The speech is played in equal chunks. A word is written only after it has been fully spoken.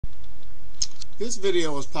This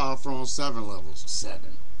video is powerful on 7 levels. 7.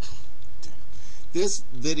 This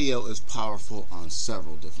video is powerful on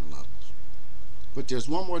several different levels. But there's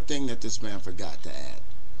one more thing that this man forgot to add.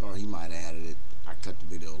 Or he might have added it. I cut the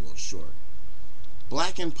video a little short.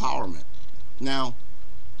 Black empowerment. Now,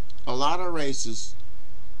 a lot of races,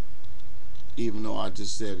 even though I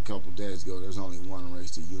just said a couple days ago there's only one race,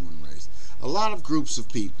 the human race. A lot of groups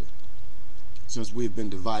of people, since we've been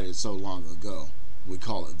divided so long ago, we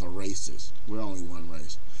call it the races. We're only one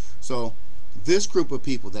race. So this group of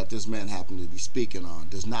people that this man happened to be speaking on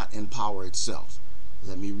does not empower itself.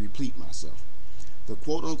 Let me repeat myself. The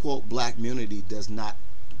quote-unquote black community does not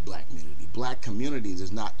black community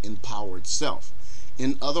does not empower itself.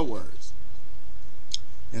 In other words,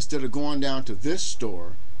 instead of going down to this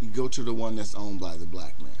store, you go to the one that's owned by the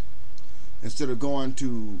black man. Instead of going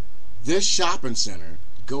to this shopping center,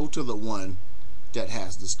 go to the one that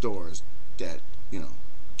has the stores that, you know,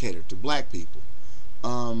 cater to black people.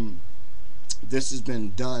 This has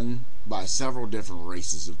been done by several different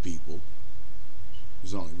races of people.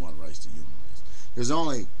 There's only one race, the human race. There's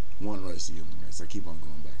only one race, the human race. I keep on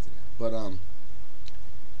going back to that.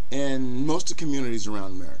 But in most of the communities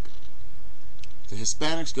around America, the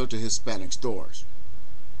Hispanics go to Hispanic stores.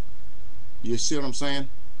 You see what I'm saying?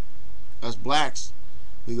 Us blacks,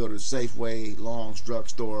 we go to Safeway, Long's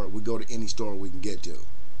drugstore. We go to any store we can get to.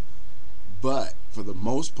 But for the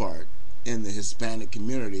most part, in the Hispanic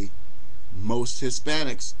community, most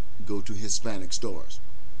Hispanics go to Hispanic stores.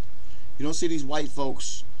 You don't see these white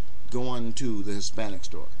folks going to the Hispanic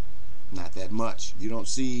store. Not that much. You don't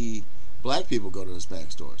see black people go to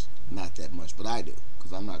Hispanic stores. Not that much, but I do,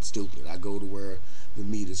 because I'm not stupid. I go to where the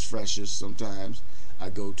meat is freshest sometimes. I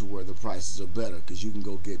go to where the prices are better, because you can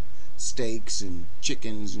go get steaks and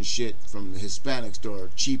chickens and shit from the Hispanic store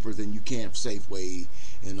cheaper than you can from Safeway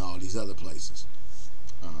and all these other places.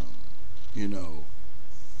 You know,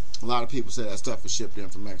 a lot of people say that stuff is shipped in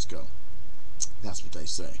from Mexico. That's what they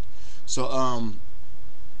say. So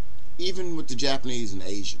even with the Japanese and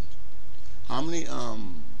Asians, how many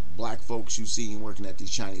black folks you see working at these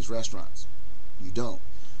Chinese restaurants? You don't.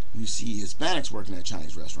 You see Hispanics working at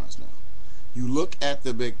Chinese restaurants now. You look at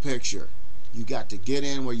the big picture. You got to get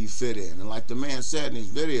in where you fit in. And like the man said in his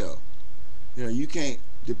video, you know, you can't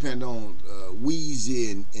depend on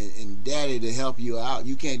Weezy and Daddy to help you out.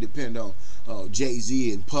 You can't depend on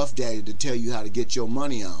Jay-Z and Puff Daddy to tell you how to get your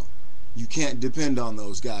money on. You can't depend on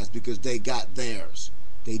those guys because they got theirs.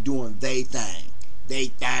 They doing they thing. They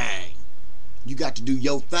thing. You got to do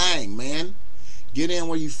your thing, man. Get in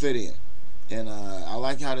where you fit in. And I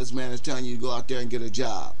like how this man is telling you to go out there and get a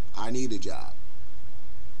job. I need a job.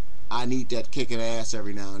 I need that kicking ass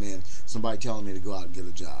every now and then. Somebody telling me to go out and get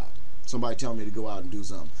a job. Somebody telling me to go out and do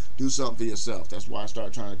something. Do something for yourself. That's why I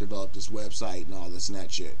started trying to develop this website and all this and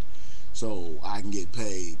that shit. So I can get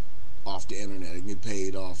paid off the internet. I can get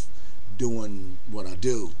paid off doing what I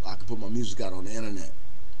do. I can put my music out on the internet.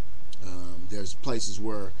 There's places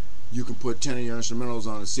where you can put 10 of your instrumentals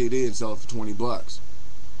on a CD and sell it for 20 bucks.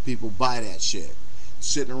 People buy that shit.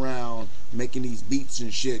 Sitting around making these beats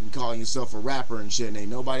and shit and calling yourself a rapper and shit, and ain't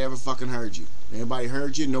nobody ever fucking heard you. Anybody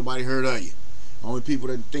heard you? Nobody heard of you. Only people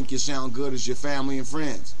that think you sound good is your family and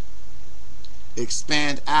friends.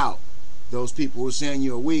 Expand out. Those people who are saying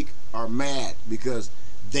you're weak are mad because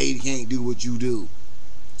they can't do what you do.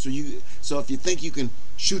 So if you think you can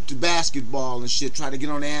shoot the basketball and shit, try to get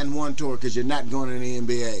on the and one tour because you're not going to the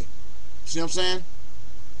NBA. See what I'm saying?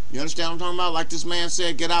 You understand what I'm talking about? Like this man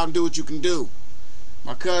said, get out and do what you can do.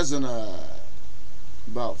 My cousin,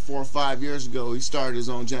 about 4 or 5 years ago, he started his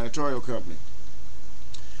own janitorial company.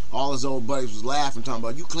 All his old buddies was laughing, talking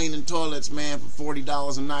about, you cleaning toilets, man, for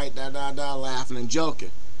 $40 a night, laughing and joking.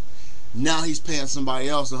 Now he's paying somebody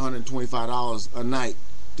else $125 a night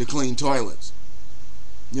to clean toilets.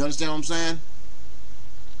 You understand what I'm saying?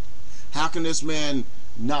 How can this man,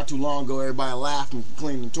 not too long ago, everybody laughing for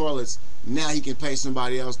cleaning toilets, now he can pay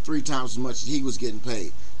somebody else 3 times as much as he was getting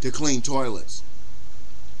paid to clean toilets?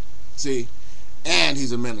 See? And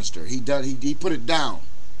he's a minister. He put it down.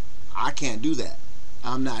 I can't do that.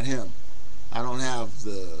 I'm not him. I don't have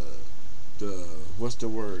the what's the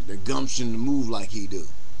word? The gumption to move like he do.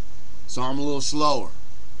 So I'm a little slower.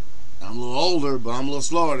 I'm a little older, but I'm a little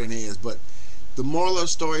slower than he is. But the moral of the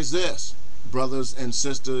story is this, brothers and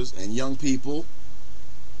sisters and young people,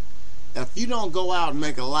 if you don't go out and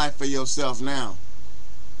make a life for yourself now,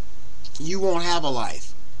 you won't have a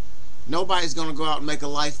life. Nobody's going to go out and make a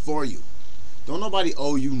life for you. Don't nobody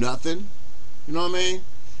owe you nothing. You know what I mean?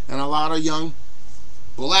 And a lot of young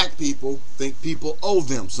black people think people owe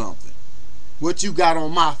them something. What you got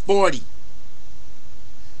on my 40?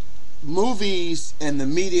 movies and the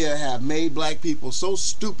media have made black people so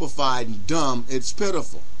stupefied and dumb, it's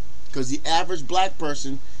pitiful. Because the average black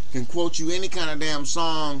person can quote you any kind of damn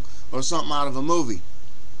song or something out of a movie.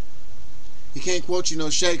 He can't quote you no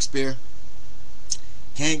Shakespeare.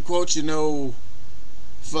 Can't quote you no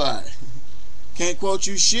fuck. Can't quote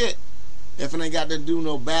you shit if it ain't got to do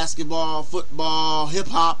no basketball, football, hip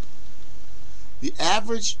hop. The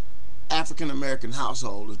average African American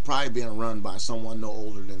household is probably being run by someone no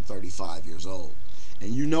older than 35 years old.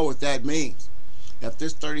 And you know what that means. If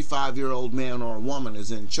this 35-year-old man or woman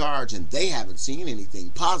is in charge and they haven't seen anything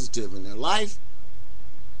positive in their life,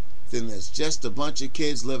 then there's just a bunch of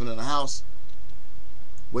kids living in a house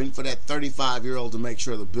waiting for that 35-year-old to make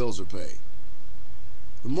sure the bills are paid.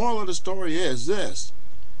 The moral of the story is this.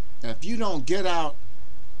 If you don't get out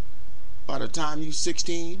by the time you're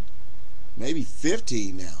 16, maybe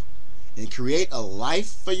 15 now, and create a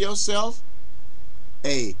life for yourself,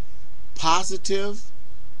 a positive,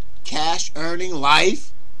 cash-earning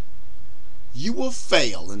life, you will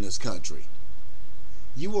fail in this country.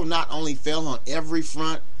 You will not only fail on every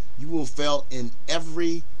front, you will fail in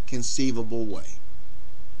every conceivable way.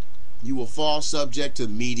 You will fall subject to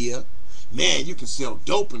media. Man, you can sell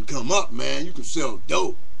dope and come up, man. You can sell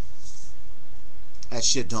dope. That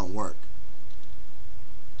shit don't work.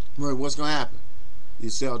 What's going to happen? You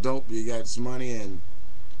sell dope, you got some money, and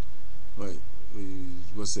wait,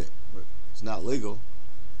 what's it? It's not legal.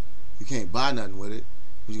 You can't buy nothing with it.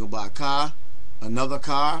 You gonna buy a car, another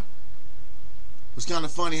car. It's kind of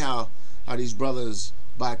funny how these brothers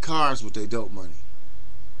buy cars with their dope money.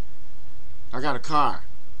 I got a car.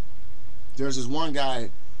 There's this one guy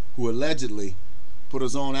who allegedly put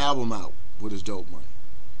his own album out with his dope money.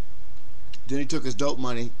 Then he took his dope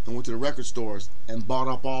money and went to the record stores and bought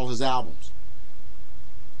up all his albums.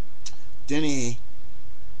 Then he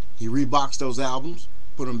reboxed those albums,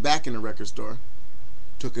 put them back in the record store,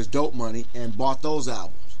 took his dope money and bought those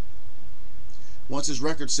albums. Once his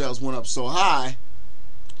record sales went up so high,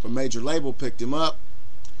 a major label picked him up,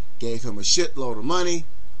 gave him a shitload of money.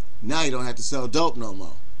 Now he don't have to sell dope no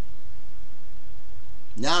more.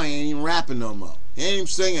 Now he ain't even rapping no more. He ain't even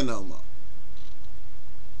singing no more.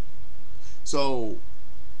 So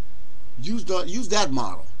use that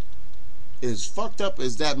model. As fucked up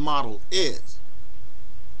as that model is,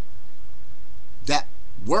 that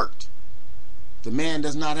worked. The man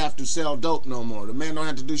does not have to sell dope no more. The man don't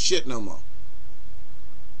have to do shit no more.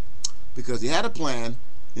 Because he had a plan and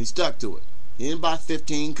he stuck to it. He didn't buy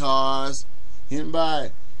 15 cars. He didn't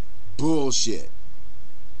buy bullshit.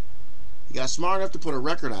 He got smart enough to put a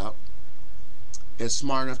record out and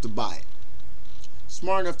smart enough to buy it.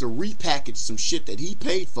 Smart enough to repackage some shit that he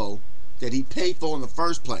paid for in the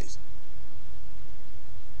first place.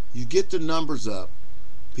 You get the numbers up,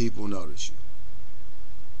 people notice you.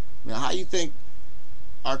 Now, how you think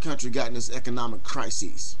our country got in this economic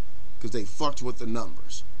crisis? Because they fucked with the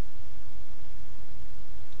numbers.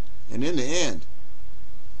 And in the end,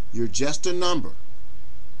 you're just a number.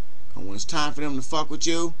 And when it's time for them to fuck with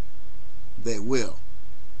you, they will.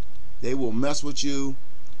 They will mess with you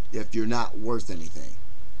if you're not worth anything.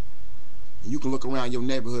 And you can look around your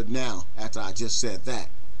neighborhood now after I just said that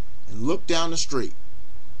and look down the street.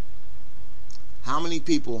 How many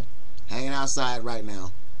people hanging outside right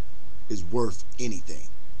now is worth anything?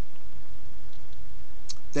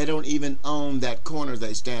 They don't even own that corner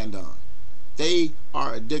they stand on. They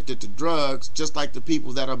are addicted to drugs just like the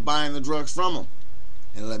people that are buying the drugs from them.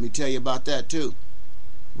 And let me tell you about that too.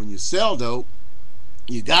 When you sell dope,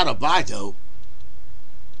 you gotta buy dope.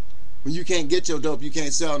 When you can't get your dope, you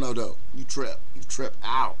can't sell no dope. You trip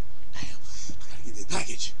out. Damn, I gotta get this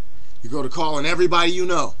package. You go to calling everybody you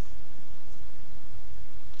know.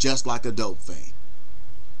 Just like a dope fiend.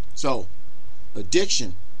 So,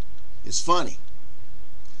 addiction is funny.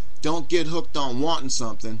 Don't get hooked on wanting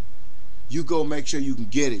something. You go make sure you can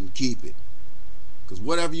get it and keep it. Because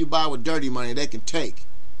whatever you buy with dirty money, they can take.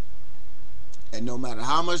 And no matter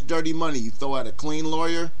how much dirty money you throw at a clean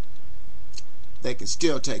lawyer, they can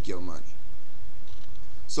still take your money.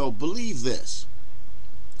 So believe this.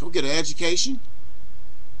 Go get an education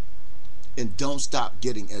and don't stop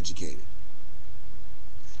getting educated.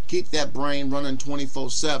 Keep that brain running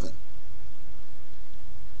 24/7.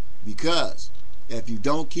 Because if you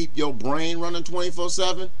don't keep your brain running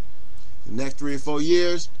 24/7, the next 3 or 4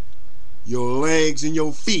 years, your legs and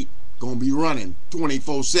your feet gonna be running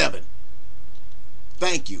 24/7.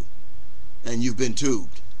 Thank you, and you've been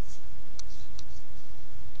tubed.